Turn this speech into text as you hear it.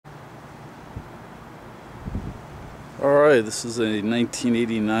Alright, this is a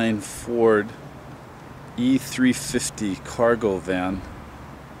 1989 Ford E350 cargo van,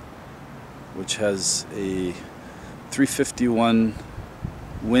 which has a 351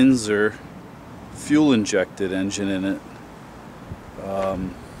 Windsor fuel injected engine in it.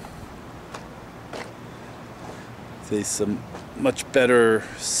 It's a much better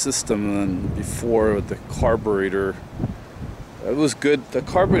system than before with the carburetor. It was good. The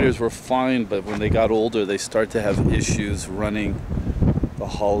carburetors were fine, but when they got older, they start to have issues running the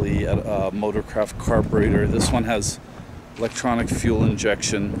Holley Motorcraft carburetor. This one has electronic fuel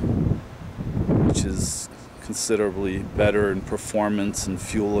injection, which is considerably better in performance and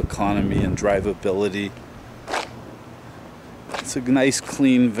fuel economy and drivability. It's a nice,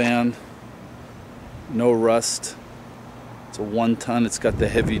 clean van, no rust. It's a 1-ton. It's got the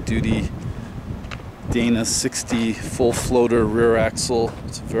heavy-duty Dana 60 full floater rear axle.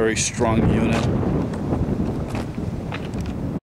 It's a very strong unit.